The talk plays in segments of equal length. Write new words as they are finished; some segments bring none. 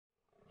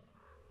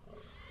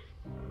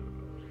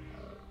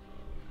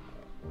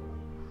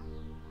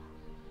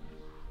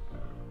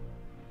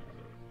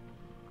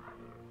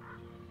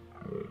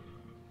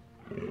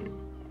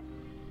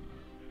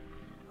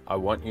I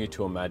want you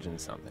to imagine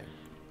something.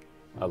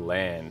 A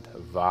land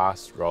of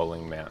vast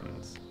rolling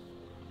mountains,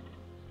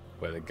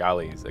 where the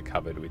gullies are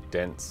covered with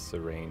dense,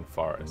 serene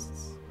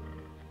forests,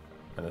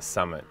 and the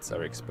summits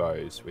are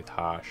exposed with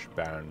harsh,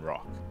 barren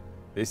rock.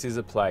 This is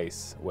a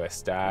place where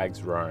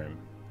stags roam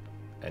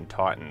and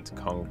titans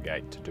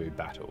congregate to do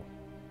battle.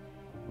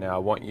 Now I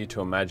want you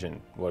to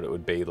imagine what it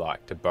would be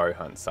like to bow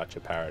hunt such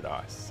a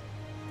paradise.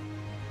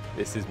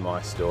 This is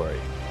my story.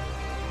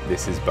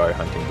 This is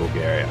Bowhunting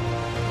Bulgaria.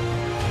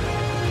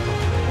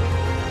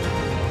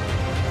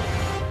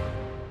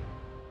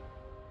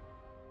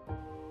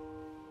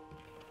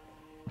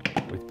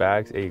 With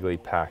bags eagerly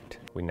packed,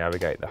 we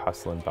navigate the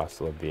hustle and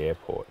bustle of the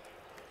airport.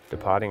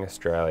 Departing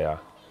Australia,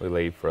 we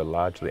leave for a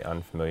largely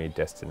unfamiliar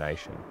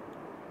destination.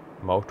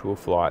 Multiple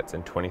flights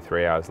and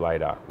 23 hours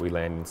later, we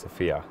land in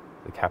Sofia,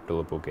 the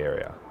capital of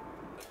Bulgaria.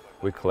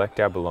 We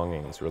collect our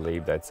belongings,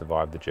 relieved they'd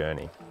survived the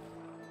journey.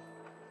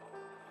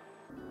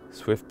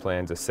 Swift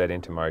plans are set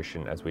into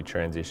motion as we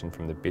transition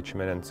from the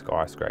bitumen and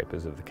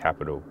skyscrapers of the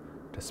capital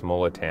to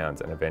smaller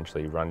towns and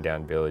eventually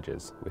run-down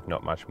villages with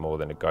not much more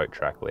than a goat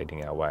track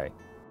leading our way.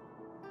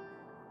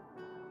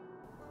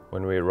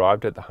 When we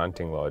arrived at the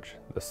hunting lodge,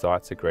 the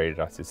sights that greeted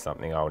us is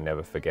something I will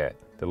never forget.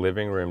 The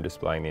living room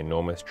displaying the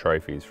enormous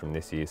trophies from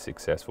this year's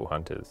successful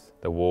hunters.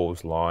 The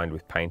walls lined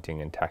with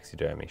painting and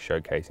taxidermy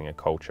showcasing a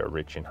culture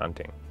rich in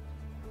hunting.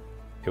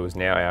 It was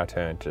now our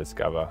turn to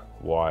discover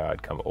why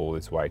I'd come all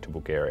this way to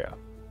Bulgaria.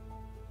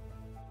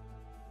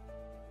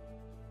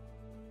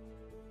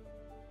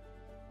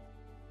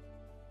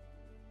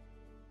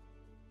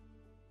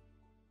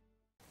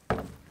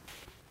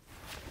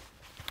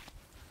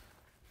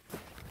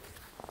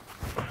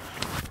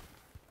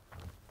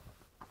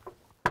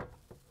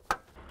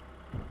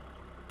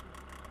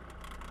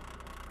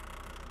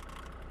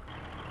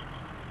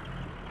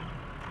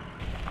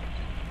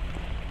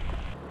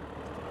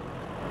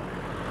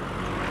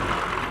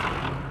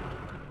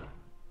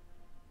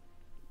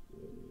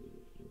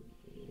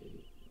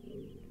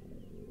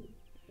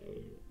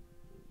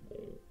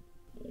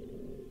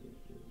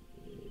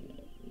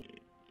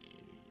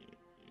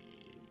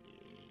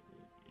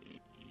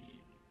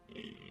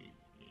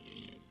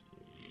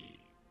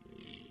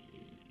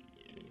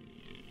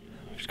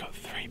 We've got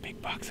 3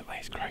 big bucks at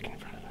least croaking in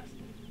front of us.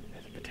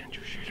 There's a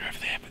potential shooter over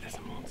there, but there's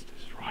a monster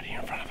just right here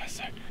in front of us,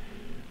 so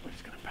we're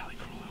just going to belly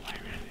crawl our way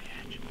around to the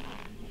edge,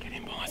 get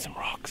in behind some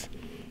rocks,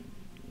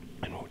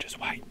 and we'll just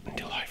wait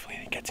until hopefully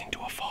it gets into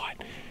a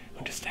fight.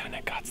 We'll just stay on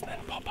their guts and then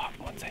pop up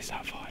once they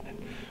start fighting,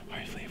 and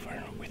hopefully if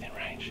we're within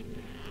range,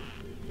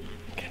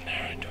 get an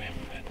arrow into him.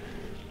 But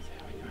that's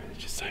how we go. There's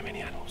just so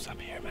many animals up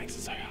here, it makes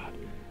it so hard.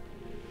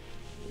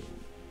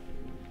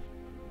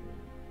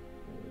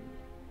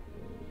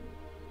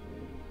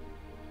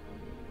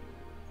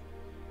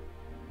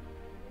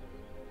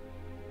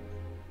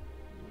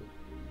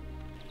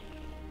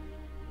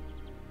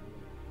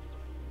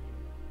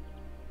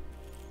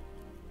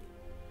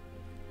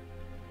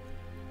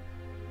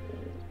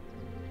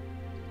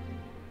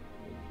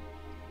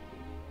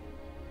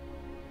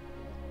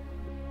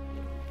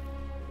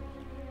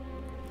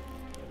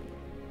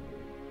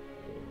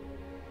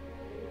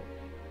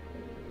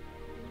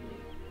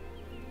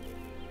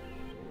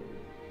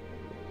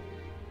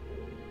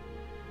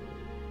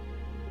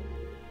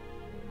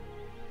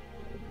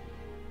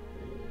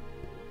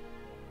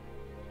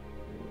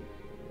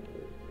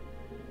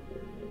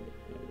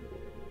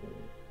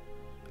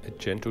 A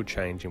gentle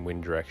change in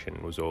wind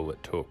direction was all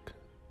it took.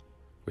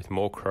 With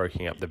more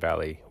croaking up the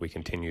valley, we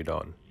continued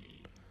on.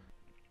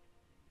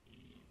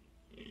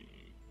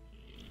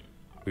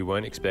 We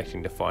weren't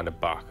expecting to find a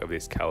buck of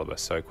this calibre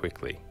so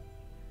quickly.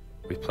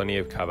 With plenty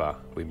of cover,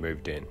 we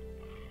moved in.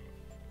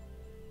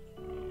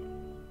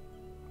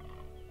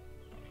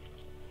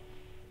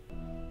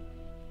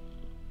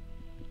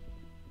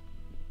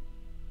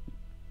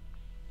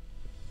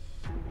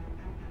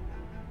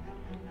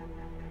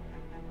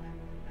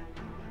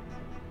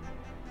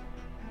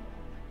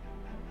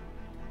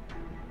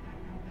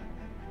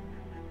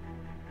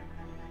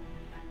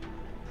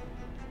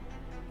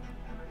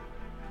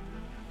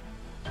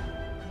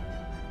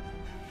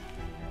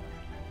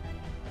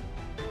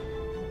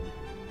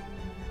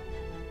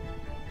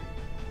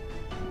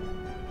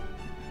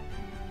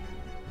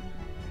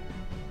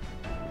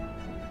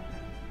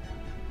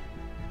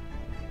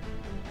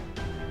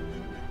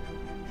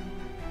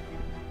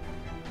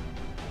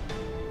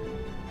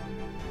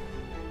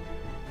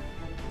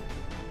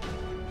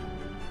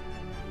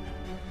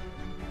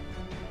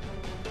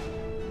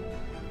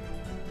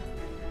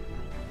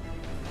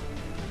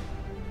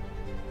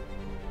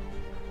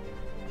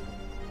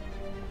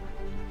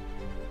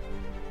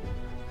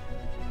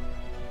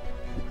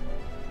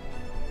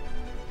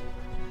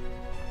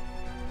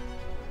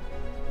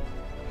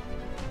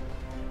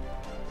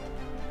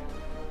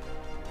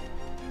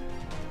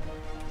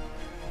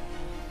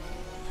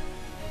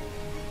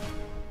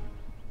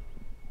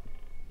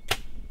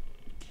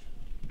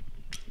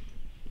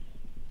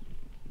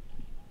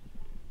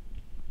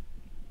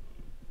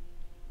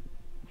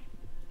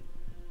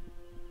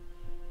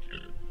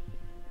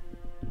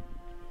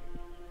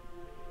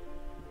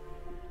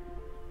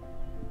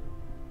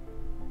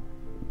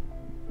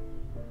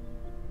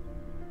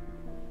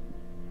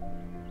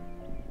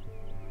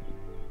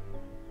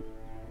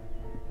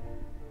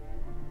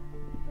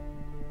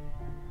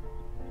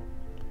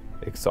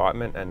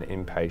 Excitement and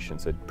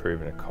impatience had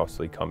proven a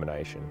costly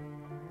combination.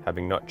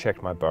 Having not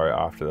checked my bow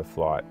after the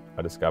flight,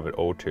 I discovered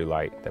all too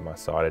late that my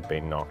sight had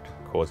been knocked,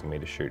 causing me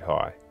to shoot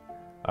high.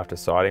 After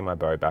sighting my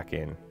bow back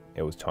in,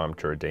 it was time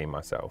to redeem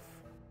myself.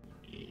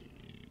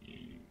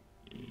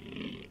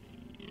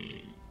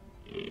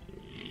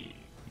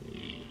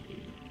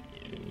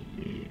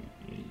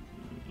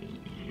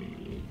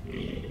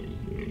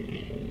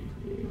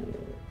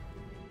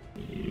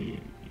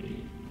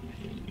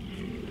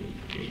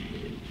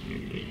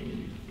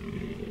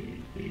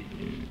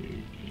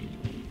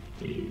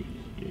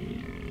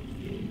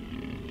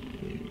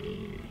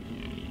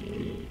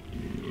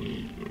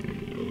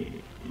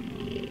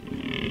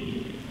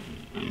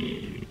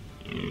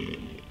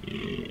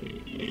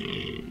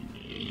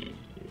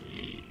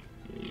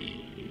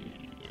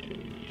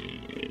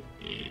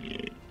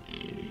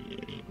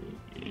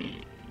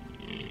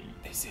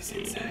 This is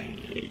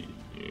insane.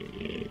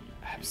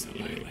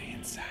 Absolutely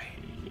insane.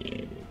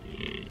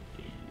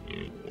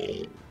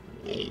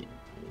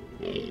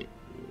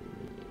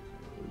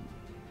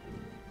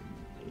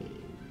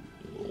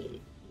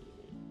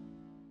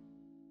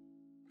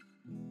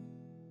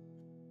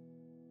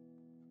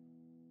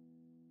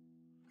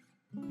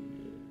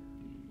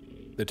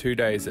 The 2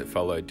 days that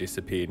followed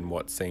disappeared in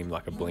what seemed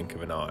like a blink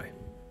of an eye.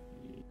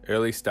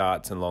 Early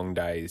starts and long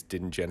days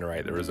didn't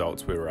generate the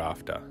results we were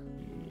after.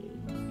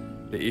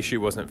 The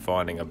issue wasn't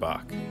finding a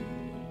buck,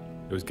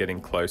 it was getting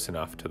close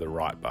enough to the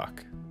right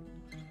buck.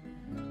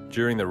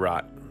 During the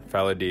rut,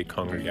 fallow deer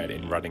congregate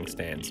in rutting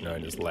stands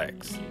known as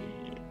leks.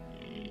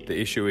 The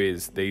issue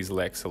is these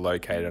leks are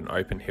located on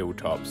open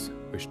hilltops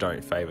which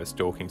don't favour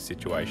stalking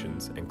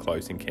situations and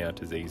close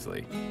encounters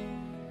easily.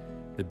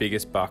 The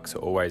biggest bucks are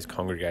always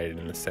congregated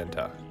in the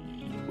centre,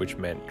 which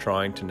meant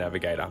trying to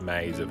navigate a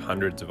maze of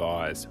hundreds of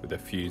eyes with a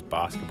few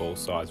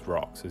basketball-sized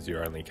rocks as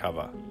your only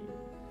cover.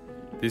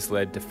 This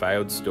led to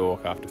failed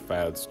stalk after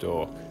failed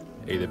stalk,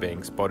 either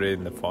being spotted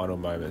in the final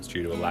moments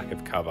due to a lack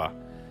of cover,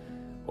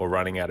 or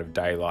running out of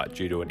daylight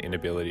due to an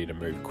inability to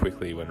move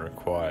quickly when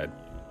required.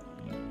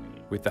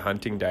 With the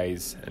hunting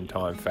days and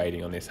time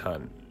fading on this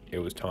hunt, it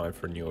was time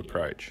for a new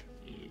approach.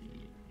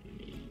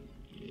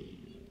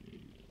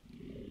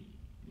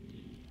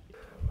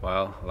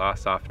 Well,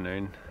 last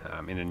afternoon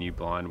in a new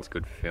blind was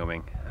good for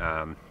filming,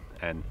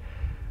 and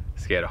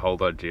scared a whole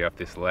lot of deer up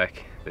this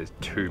lek. There's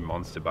two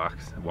monster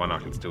bucks. One I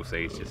can still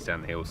see is just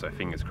down the hill, so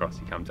fingers crossed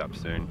he comes up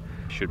soon.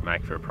 Should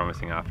make for a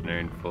promising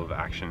afternoon full of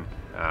action.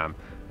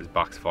 There's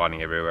bucks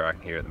fighting everywhere I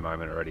can hear at the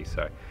moment already,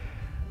 so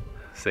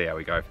see how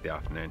we go for the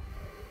afternoon.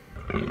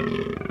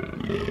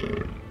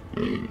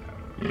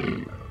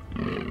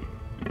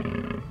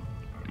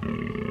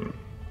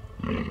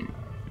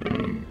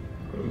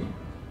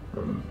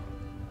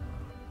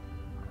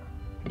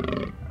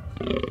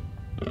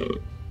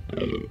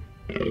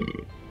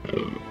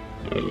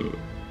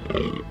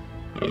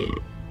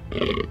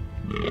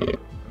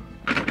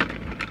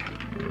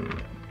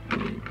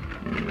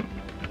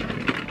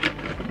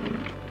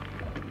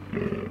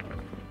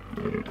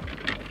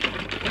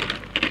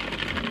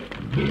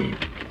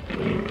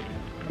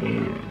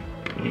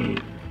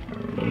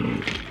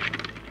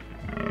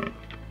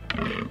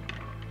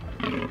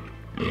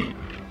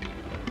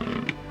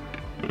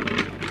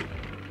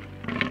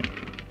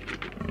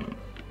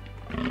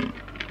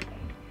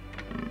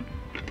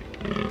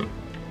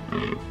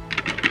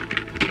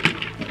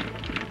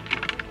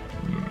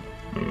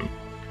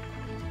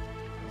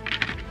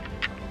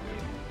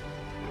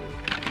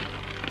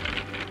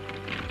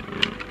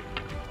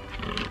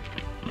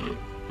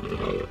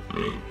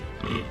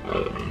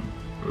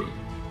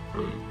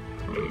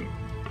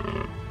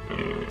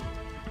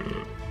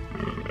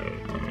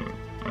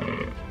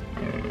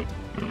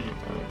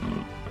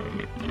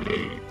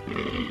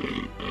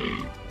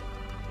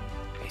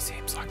 He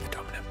seems like the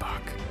dominant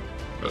buck.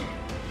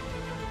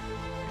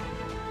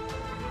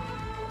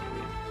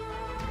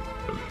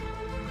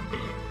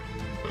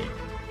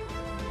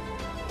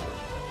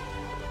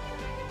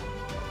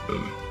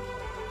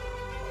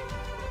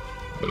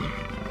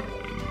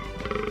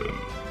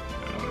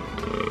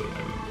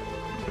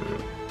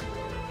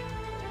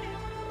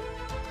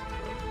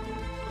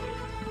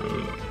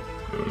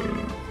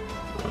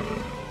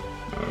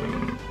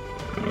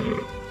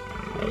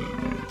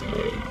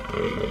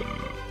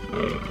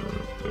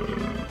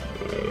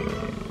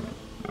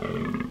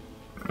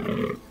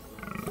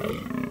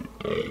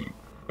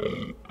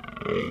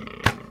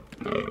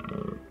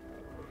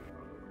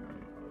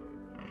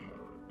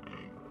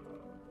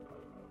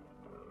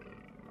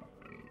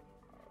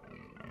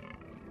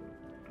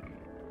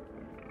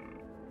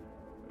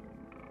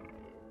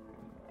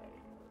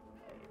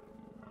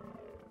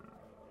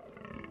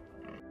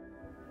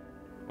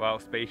 Well,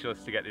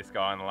 speechless to get this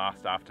guy on the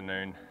last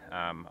afternoon.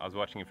 I was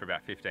watching him for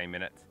about 15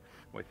 minutes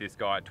with this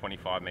guy at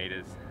 25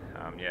 metres.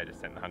 Yeah,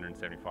 just sent the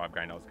 175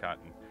 grain Oz cut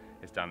and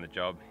it's done the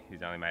job.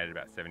 He's only made it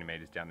about 70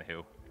 metres down the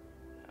hill.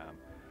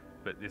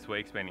 But this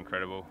week's been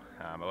incredible.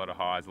 A lot of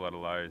highs, a lot of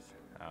lows,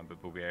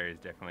 but Bulgaria's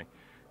definitely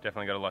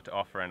got a lot to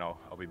offer, and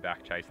I'll be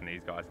back chasing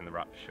these guys in the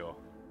rut for sure.